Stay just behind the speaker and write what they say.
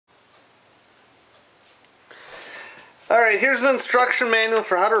Alright, here's an instruction manual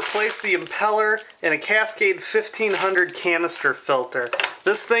for how to replace the impeller in a Cascade 1500 canister filter.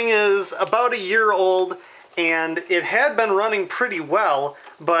 This thing is about a year old and it had been running pretty well,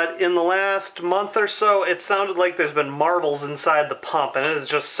 but in the last month or so it sounded like there's been marbles inside the pump and it has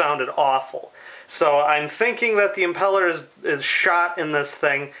just sounded awful. So I'm thinking that the impeller is shot in this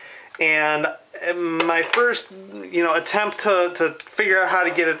thing, and my first attempt to figure out how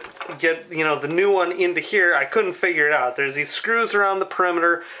to get the new one into here, I couldn't figure it out. There's these screws around the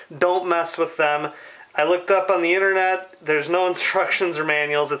perimeter, don't mess with them. I looked up on the internet, there's no instructions or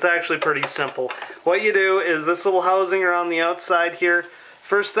manuals. It's actually pretty simple. What you do is this little housing around the outside here,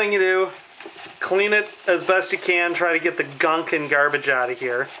 first thing you do, clean it as best you can, try to get the gunk and garbage out of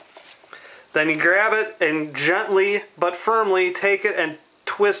here. Then you grab it and gently but firmly take it and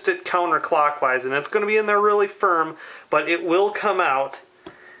twist it counterclockwise, and it's going to be in there really firm, but it will come out.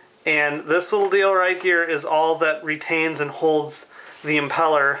 And this little deal right here is all that retains and holds the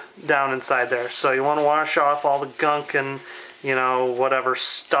impeller down inside there. So you want to wash off all the gunk and whatever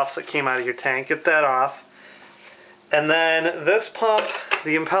stuff that came out of your tank. Get that off. And then this pump,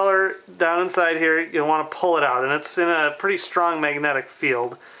 the impeller down inside here, you'll want to pull it out, and it's in a pretty strong magnetic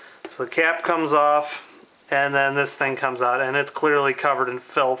field. So the cap comes off, and then this thing comes out, and it's clearly covered in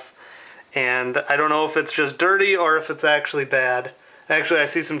filth. And I don't know if it's just dirty or if it's actually bad. Actually, I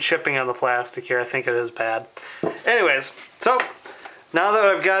see some chipping on the plastic here. I think it is bad. Anyways, so now that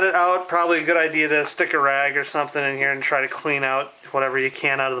I've got it out, probably a good idea to stick a rag or something in here and try to clean out whatever you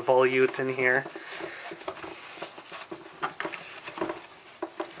can out of the volute in here.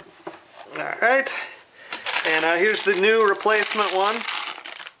 Alright, and here's the new replacement one.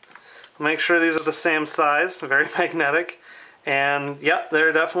 Make sure these are the same size, very magnetic, and yep,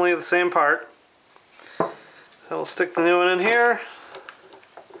 they're definitely the same part. So we'll stick the new one in here.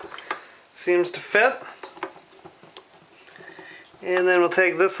 Seems to fit. And then we'll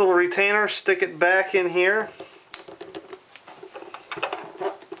take this little retainer, stick it back in here.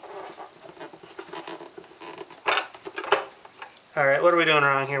 Alright, what are we doing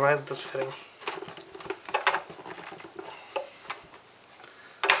wrong here? Why isn't this fitting?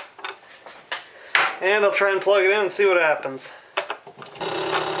 And I'll try and plug it in and see what happens.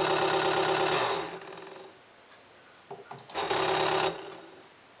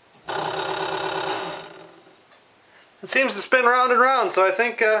 It seems to spin round and round, so I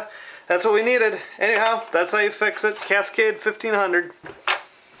think that's what we needed. Anyhow, that's how you fix it. Cascade 1500.